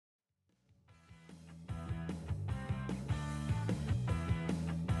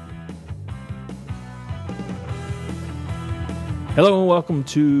Hello and welcome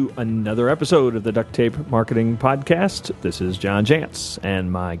to another episode of the Duct Tape Marketing Podcast. This is Jantsch, and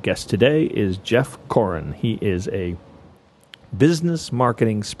my guest today is Jeff Korhan. He is a business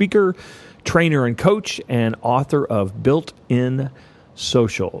marketing speaker, trainer and coach, and author of Built-In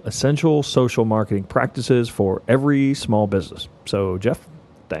Social, Essential Social Marketing Practices for Every Small Business. So, Jeff,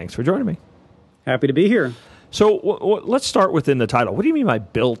 thanks for joining me. Happy to be here. So let's start within the title. What do you mean by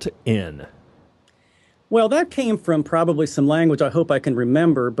built-in? Well, that came from probably some language I hope I can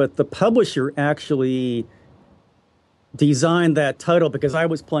remember, but the publisher actually designed that title because I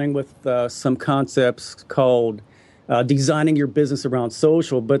was playing with some concepts called designing your business around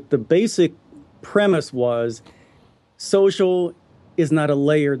social. But the basic premise was social is not a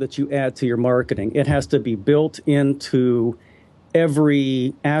layer that you add to your marketing. It has to be built into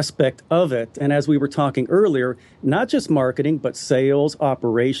every aspect of it. And as we were talking earlier, not just marketing, but sales,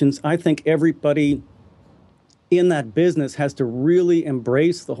 operations. I think everybody in that business has to really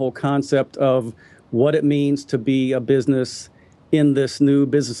embrace the whole concept of what it means to be a business in this new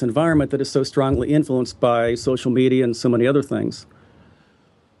business environment that is so strongly influenced by social media and so many other things.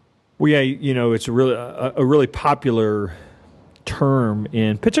 Well, yeah, it's a really popular term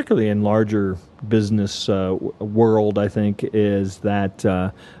particularly in larger business world. I think is that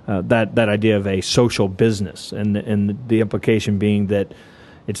that idea of a social business, and the implication being that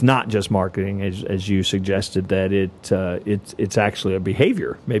it's not just marketing, as you suggested, that it's actually a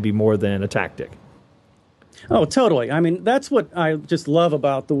behavior, maybe more than a tactic. Oh, totally. I mean, that's what I just love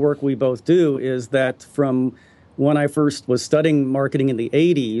about the work we both do, is that from when I first was studying marketing in the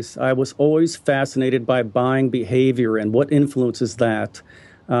 80s, I was always fascinated by buying behavior and what influences that.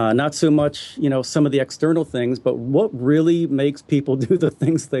 Not so much, some of the external things, but what really makes people do the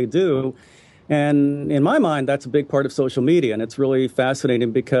things they do. And in my mind, that's a big part of social media. And it's really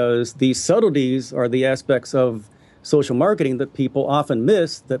fascinating because these subtleties are the aspects of social marketing that people often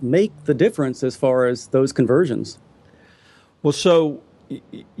miss that make the difference as far as those conversions. Well, so,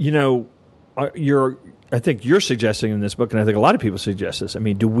 I think you're suggesting in this book, and I think a lot of people suggest this. I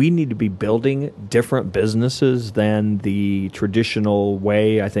mean, do we need to be building different businesses than the traditional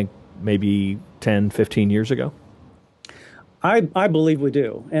way, I think, maybe 10, 15 years ago? I believe we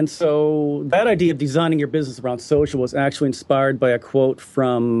do. And so that idea of designing your business around social was actually inspired by a quote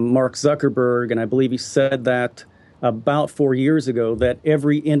from Mark Zuckerberg, and I believe he said that about 4 years ago, that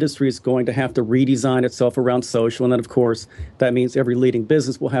every industry is going to have to redesign itself around social. And then, of course, that means every leading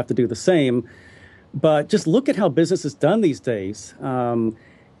business will have to do the same. But just look at how business is done these days.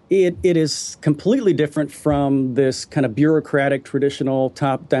 It is completely different from this kind of bureaucratic, traditional,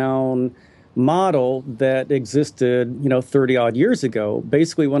 top-down model that existed, 30 odd years ago.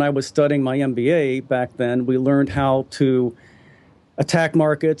 Basically, when I was studying my MBA back then, we learned how to attack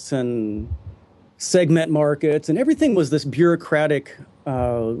markets and segment markets, and everything was this bureaucratic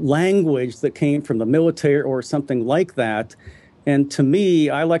language that came from the military or something like that. And to me,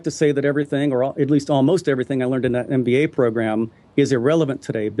 I like to say that everything, or at least almost everything I learned in that MBA program, is irrelevant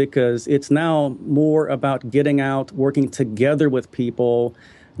today because it's now more about getting out, working together with people,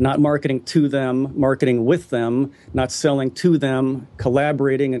 not marketing to them, marketing with them, not selling to them,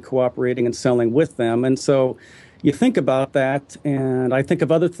 collaborating and cooperating and selling with them. And so you think about that, and I think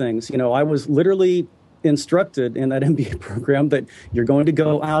of other things. I was literally instructed in that MBA program that you're going to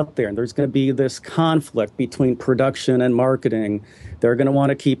go out there and there's going to be this conflict between production and marketing. They're going to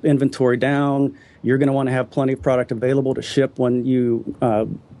want to keep inventory down. You're going to want to have plenty of product available to ship when you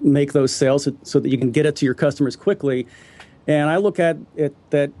make those sales so that you can get it to your customers quickly. And I look at it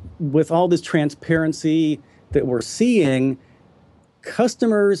that with all this transparency that we're seeing,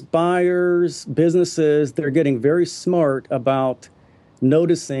 customers, buyers, businesses, they're getting very smart about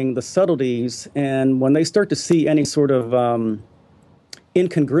noticing the subtleties. And when they start to see any sort of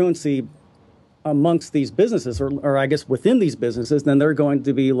incongruency amongst these businesses, or I guess within these businesses, then they're going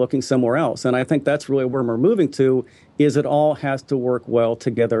to be looking somewhere else. And I think that's really where we're moving to, is it all has to work well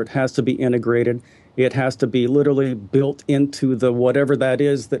together. It has to be integrated. It has to be literally built into the whatever that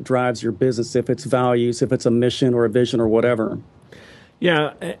is that drives your business, if it's values, if it's a mission or a vision or whatever.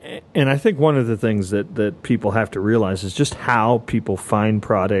 Yeah, and I think one of the things that people have to realize is just how people find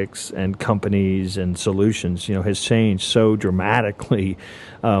products and companies and solutions, has changed so dramatically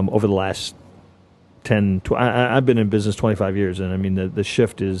over the last 10, I've been in business 25 years, and I mean, the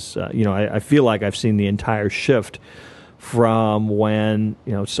shift is, I feel like I've seen the entire shift from when,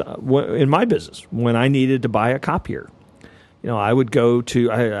 in my business, when I needed to buy a copier. I would go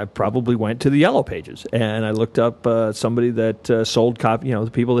to, I probably went to the Yellow Pages and I looked up somebody that sold copy, the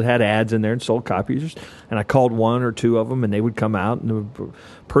people that had ads in there and sold copies. And I called one or two of them and they would come out and the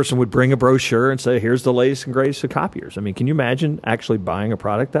person would bring a brochure and say, here's the latest and greatest of copiers. I mean, can you imagine actually buying a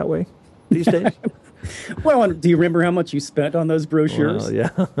product that way these days? Well, and do you remember how much you spent on those brochures? Well, yeah.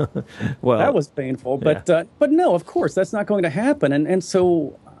 Well, that was painful. But yeah. but no, of course, that's not going to happen. And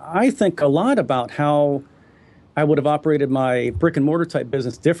so I think a lot about how I would have operated my brick and mortar type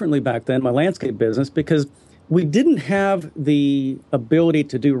business differently back then, my landscape business, because we didn't have the ability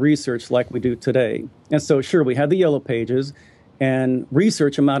to do research like we do today. And so, sure, we had the Yellow Pages, and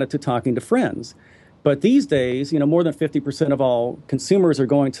research amounted to talking to friends. But these days, more than 50% of all consumers are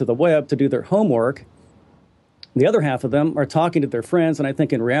going to the web to do their homework. The other half of them are talking to their friends, and I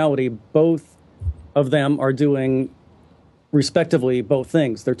think in reality, both of them are doing respectively both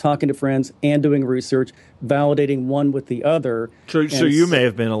things. They're talking to friends and doing research, validating one with the other. So you may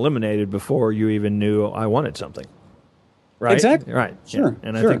have been eliminated before you even knew I wanted something, right? Exactly. Right. Sure. Yeah.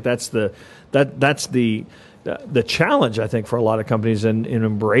 And sure. I think that's the challenge, I think, for a lot of companies in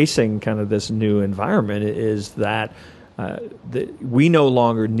embracing kind of this new environment is that we no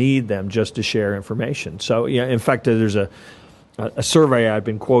longer need them just to share information. So, in fact, there's a survey I've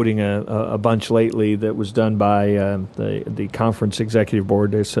been quoting a bunch lately that was done by the conference executive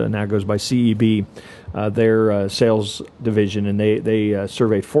board. This now goes by CEB, their sales division, and they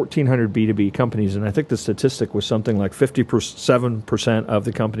surveyed 1,400 B2B companies, and I think the statistic was something like 57% of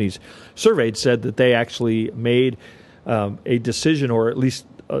the companies surveyed said that they actually made a decision, or at least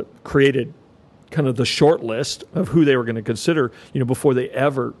created kind of the short list of who they were going to consider, before they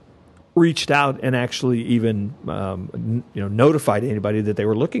ever reached out and actually even notified anybody that they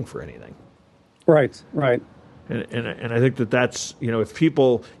were looking for anything. Right. And I think that's, if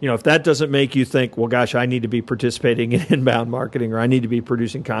people, if that doesn't make you think, well, gosh, I need to be participating in inbound marketing, or I need to be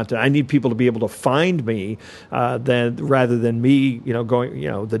producing content, I need people to be able to find me, then rather than me,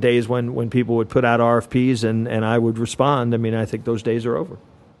 going, the days when people would put out RFPs and I would respond. I mean, I think those days are over.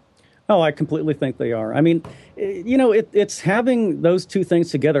 Oh, I completely think they are. I mean, it's having those two things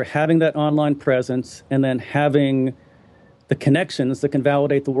together, having that online presence and then having the connections that can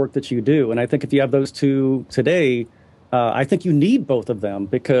validate the work that you do. And I think if you have those two today, I think you need both of them,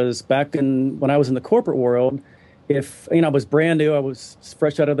 because back when I was in the corporate world, if I was brand new, I was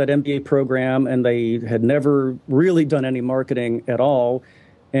fresh out of that MBA program and they had never really done any marketing at all.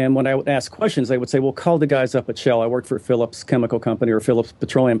 And when I would ask questions, they would say, well, call the guys up at Shell. I worked for Phillips Chemical Company or Phillips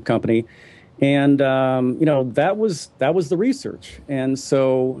Petroleum Company. And, that was the research. And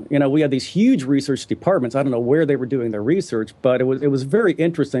so, we had these huge research departments. I don't know where they were doing their research, but it was very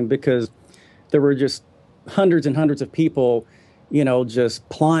interesting because there were just hundreds and hundreds of people, just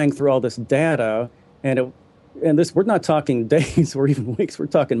plying through all this data. And we're not talking days or even weeks, we're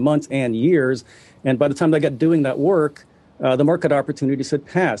talking months and years. And by the time they got doing that work, the market opportunities had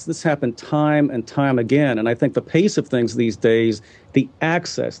passed. This happened time and time again. And I think the pace of things these days, the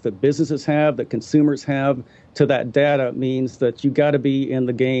access that businesses have, that consumers have to that data, means that you got to be in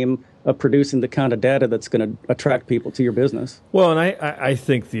the game of producing the kind of data that's going to attract people to your business. Well, and I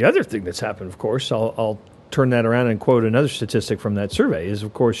think the other thing that's happened, of course, I'll turn that around and quote another statistic from that survey, is,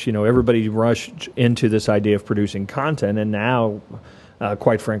 of course, everybody rushed into this idea of producing content. And now,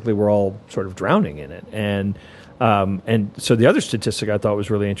 quite frankly, we're all sort of drowning in it. And so the other statistic I thought was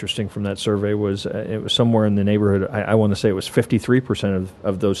really interesting from that survey was it was somewhere in the neighborhood. I want to say it was 53%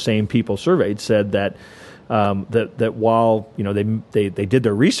 of those same people surveyed said that that while they did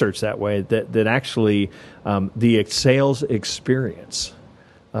their research that way, that actually the sales experience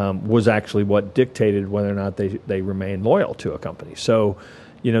was actually what dictated whether or not they remain loyal to a company. So,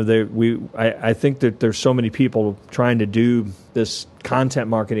 I think that there's so many people trying to do this content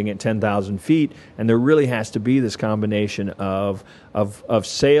marketing at 10,000 feet, and there really has to be this combination of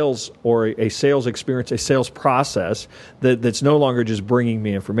sales, or a sales experience, a sales process that's no longer just bringing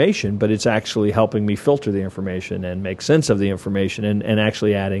me information, but it's actually helping me filter the information and make sense of the information and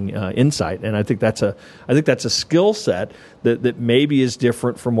actually adding insight. And I think that's a skill set that maybe is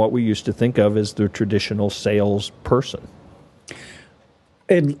different from what we used to think of as the traditional sales person.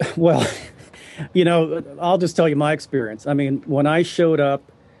 Well, I'll just tell you my experience. I mean, when I showed up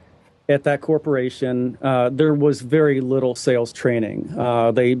at that corporation, there was very little sales training.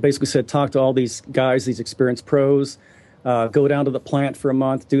 They basically said, talk to all these guys, these experienced pros, go down to the plant for a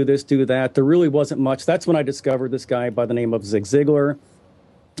month, do this, do that. There really wasn't much. That's when I discovered this guy by the name of Zig Ziglar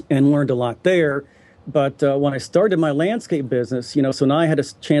and learned a lot there. But when I started my landscape business, so now I had a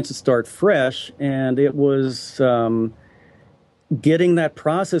chance to start fresh, and it was... getting that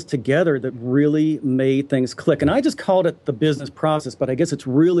process together that really made things click. And I just called it the business process, but I guess it's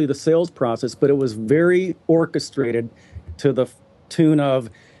really the sales process. But it was very orchestrated to the tune of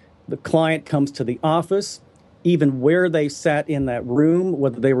the client comes to the office, even where they sat in that room,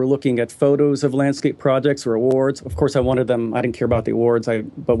 whether they were looking at photos of landscape projects or awards. Of course, I didn't care about the awards,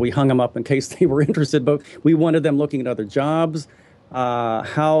 but we hung them up in case they were interested. But we wanted them looking at other jobs,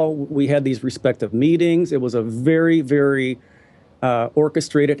 how we had these respective meetings. It was a very, very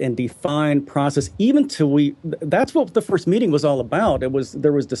orchestrated and defined process. That's what the first meeting was all about. There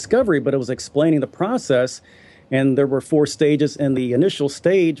was discovery, but it was explaining the process. And there were 4 stages in the initial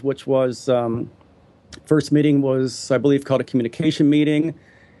stage, which was first meeting was, I believe, called a communication meeting,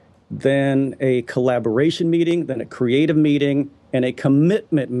 then a collaboration meeting, then a creative meeting, and a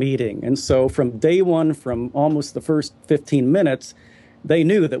commitment meeting. And so from day one, from almost the first 15 minutes, they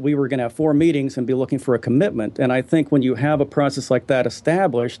knew that we were going to have 4 meetings and be looking for a commitment. And I think when you have a process like that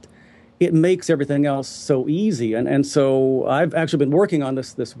established, it makes everything else so easy. And so I've actually been working on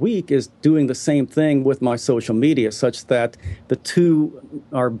this week, is doing the same thing with my social media, such that the two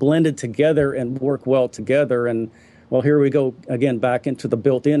are blended together and work well together. And well, here we go again, back into the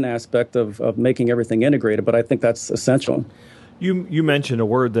built-in aspect of making everything integrated. But I think that's essential. You mentioned a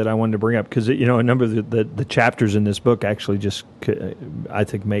word that I wanted to bring up because, you know, a number of the chapters in this book actually just, I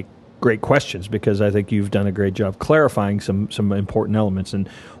think, make great questions, because I think you've done a great job clarifying some important elements. And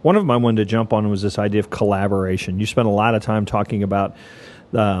one of them I wanted to jump on was this idea of collaboration. You spent a lot of time talking about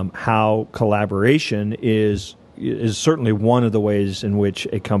how collaboration is certainly one of the ways in which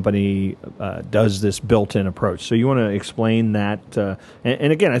a company does this built-in approach. So you want to explain that?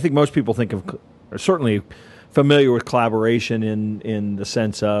 And again, I think most people are certainly familiar with collaboration in the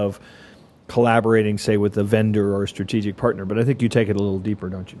sense of collaborating, say, with a vendor or a strategic partner. But I think you take it a little deeper,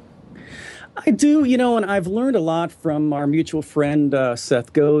 don't you? I do, and I've learned a lot from our mutual friend,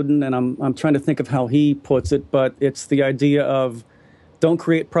 Seth Godin, and I'm trying to think of how he puts it, but it's the idea of don't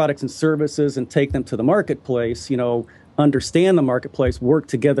create products and services and take them to the marketplace, understand the marketplace, work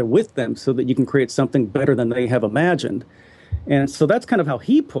together with them so that you can create something better than they have imagined. And so that's kind of how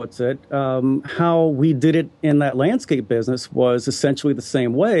he puts it. How we did it in that landscape business was essentially the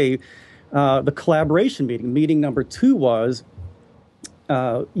same way. The collaboration meeting number 2 was,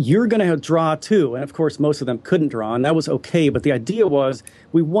 you're going to draw 2. And of course, most of them couldn't draw, and that was okay. But the idea was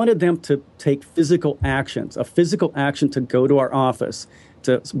we wanted them to take physical actions, a physical action to go to our office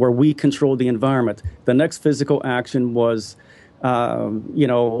where we control the environment. The next physical action was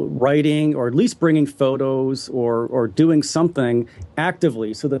writing, or at least bringing photos or doing something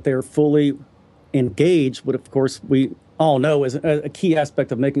actively so that they're fully engaged, what of course we all know is a key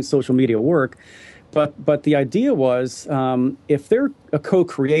aspect of making social media work. But the idea was, if they're a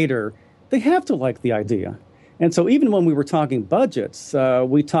co-creator, they have to like the idea. And so even when we were talking budgets,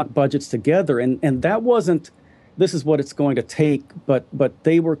 we talked budgets together, and that wasn't, this is what it's going to take, but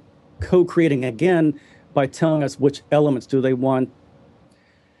they were co-creating again by telling us which elements do they want.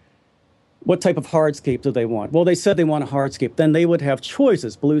 What type of hardscape do they want? Well, they said they want a hardscape. Then they would have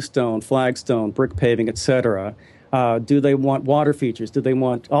choices: bluestone, flagstone, brick paving, etc. Do they want water features? Do they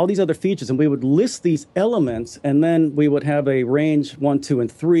want all these other features? And we would list these elements, and then we would have a range 1, 2, and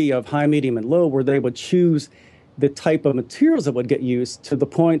 3 of high, medium, and low, where they would choose the type of materials that would get used, to the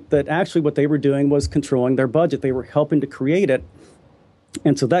point that actually what they were doing was controlling their budget. They were helping to create it.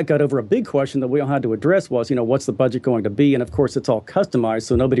 And so that got over a big question that we all had to address was, what's the budget going to be? And of course, it's all customized,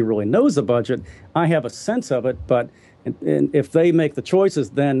 so nobody really knows the budget. I have a sense of it, but and if they make the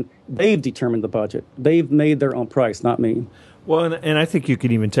choices, then they've determined the budget. They've made their own price, not me. Well, and I think you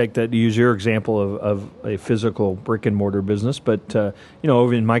could even take that, use your example of a physical brick and mortar business, but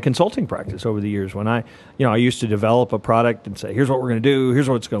over in my consulting practice over the years, when I used to develop a product and say, here's what we're going to do, here's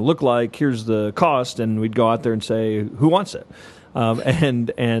what it's going to look like, here's the cost, and we'd go out there and say, who wants it?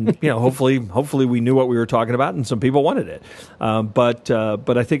 And hopefully we knew what we were talking about, and some people wanted it. But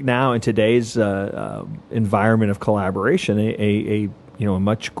I think now in today's environment of collaboration, a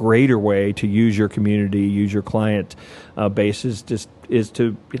much greater way to use your community, use your client base is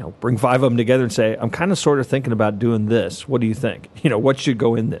to bring 5 of them together and say, I'm kind of sort of thinking about doing this. What do you think? What should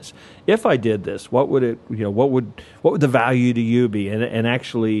go in this? If I did this, what would the value to you be? And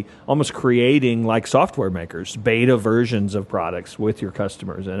actually almost creating, like software makers, beta versions of products with your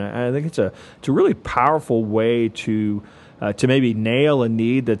customers. And I think it's a really powerful way to maybe nail a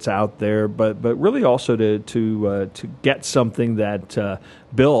need that's out there, but really also to get something that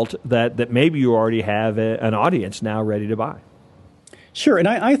built that maybe you already have an audience now ready to buy. Sure, and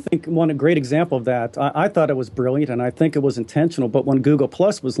I think one great example of that, I thought it was brilliant, and I think it was intentional, but when Google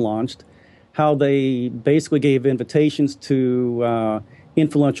Plus was launched, how they basically gave invitations to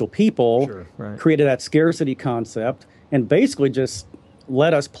influential people, Sure, right. created that scarcity concept, and basically just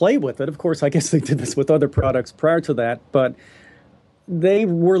let us play with it. Of course, I guess they did this with other products prior to that, but they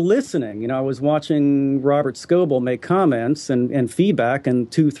were listening. I was watching Robert Scoble make comments and feedback,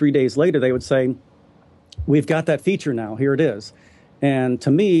 and 2, 3 days later, they would say, "We've got that feature now. Here it is." And to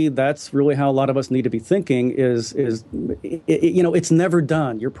me, that's really how a lot of us need to be thinking it's never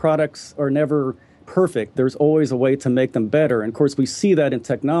done. Your products are never perfect. There's always a way to make them better. And of course, we see that in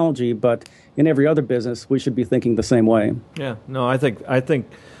technology, but in every other business, we should be thinking the same way. Yeah, no, I think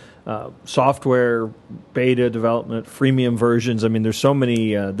software, beta development, freemium versions, I mean, there's so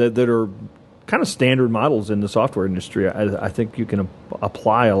many that are kind of standard models in the software industry. I think you can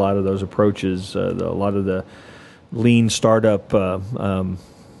apply a lot of those approaches, a lot of the lean startup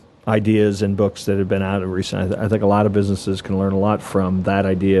ideas and books that have been out recently. I think a lot of businesses can learn a lot from that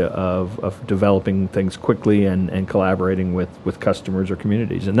idea of developing things quickly and collaborating with customers or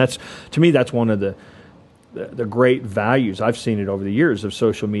communities. And to me, that's one of the great values. I've seen it over the years of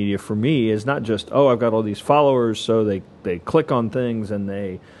social media for me is not just, I've got all these followers, so they click on things and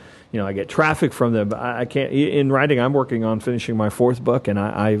I get traffic from them. But I can't. In writing, I'm working on finishing my 4th book, and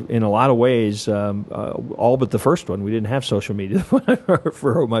I in a lot of ways, all but the first one, we didn't have social media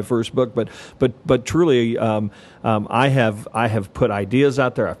for my first book. But truly, I have put ideas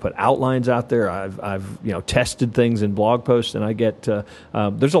out there. I've put outlines out there. I've tested things in blog posts, and I get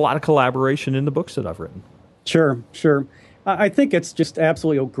there's a lot of collaboration in the books that I've written. Sure. I think it's just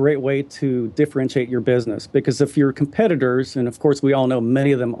absolutely a great way to differentiate your business, because if your competitors, and of course we all know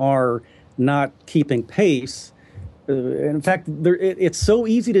many of them are not keeping pace, in fact, it's so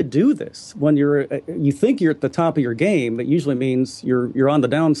easy to do this. When you think you're at the top of your game, it usually means you're on the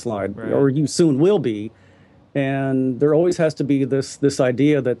downslide, right, or you soon will be. And there always has to be this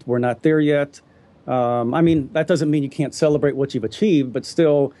idea that we're not there yet. That doesn't mean you can't celebrate what you've achieved, but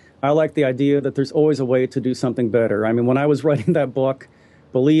still, I like the idea that there's always a way to do something better. When I was writing that book,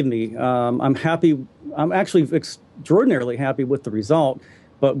 believe me, I'm happy. I'm actually extraordinarily happy with the result.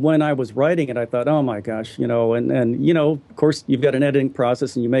 But when I was writing it, I thought, oh my gosh, of course, you've got an editing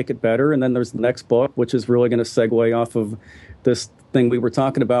process and you make it better. And then there's the next book, which is really going to segue off of this thing we were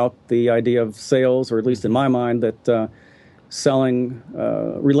talking about, the idea of sales, or at least in my mind, that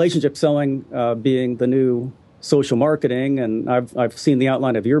relationship selling being the new social marketing. And I've seen the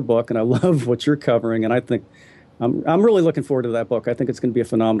outline of your book, and I love what you're covering. And I think I'm really looking forward to that book. I think it's going to be a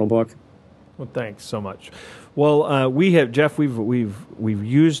phenomenal book. Well, thanks so much. Well, we have, Jeff. We've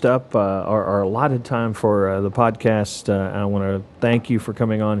used up our allotted time for the podcast. I want to thank you for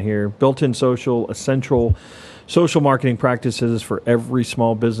coming on here. Built-in Social, essential social marketing practices for every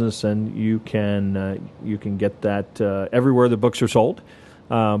small business, and you can get that everywhere the books are sold.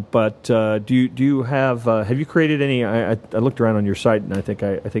 But do you have you created any? I looked around on your site, and I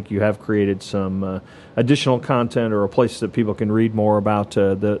think you have created some additional content or a place that people can read more about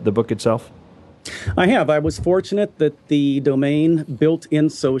the book itself. I have. I was fortunate that the domain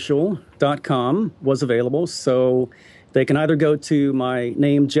builtinsocial.com was available, so they can either go to my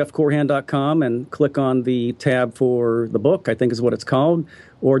name, jeffkorhan.com, and click on the tab for the book, I think is what it's called,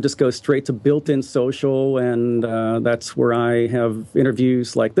 or just go straight to Built-in Social, and that's where I have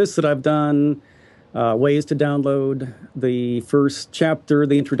interviews like this that I've done, ways to download the first chapter,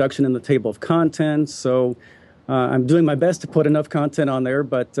 the introduction, and the table of contents. So I'm doing my best to put enough content on there,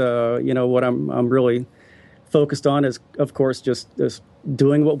 but what I'm really focused on is, of course, just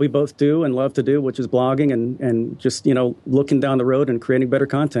doing what we both do and love to do, which is blogging and just looking down the road and creating better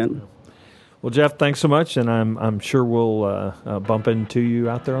content. Well, Jeff, thanks so much, and I'm sure we'll bump into you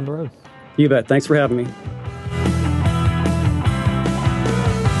out there on the road. You bet. Thanks for having me.